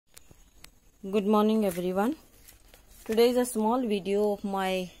Good morning everyone. Today is a small video of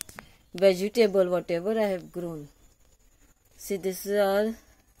my vegetable whatever I have grown. See, this are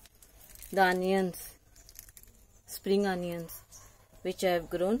the onions, spring onions which I have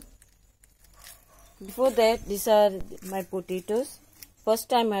grown. Before that, these are my potatoes.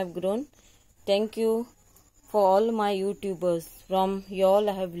 First time I have grown. Thank you for all my YouTubers. From y'all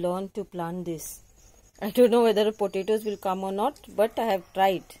I have learned to plant this. I don't know whether potatoes will come or not, but I have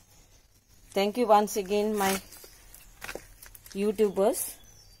tried. Thank you once again, my YouTubers.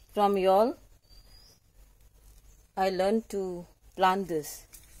 From y'all I learned to plant this.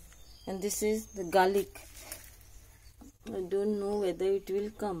 And this is the garlic. I don't know whether it will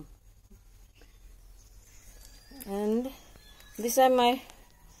come. And these are my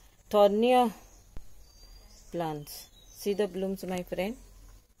thornia plants. See the blooms, my friend.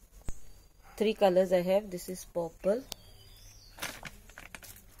 3 colors I have. This is purple.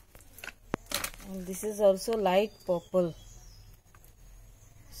 And this is also light purple.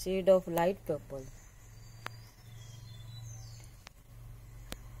 Shade of light purple.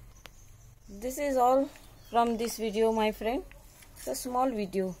 This is all from this video, my friend. It's a small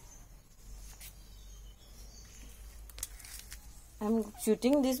video. I'm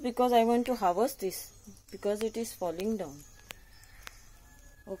shooting this because I want to harvest this, because it is falling down.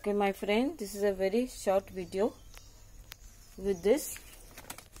 Okay, my friend, this is a very short video. With this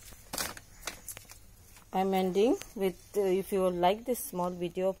I'm ending with, if you like this small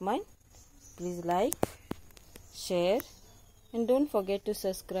video of mine, please like, share, and don't forget to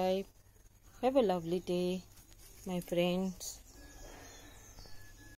subscribe. Have a lovely day, my friends.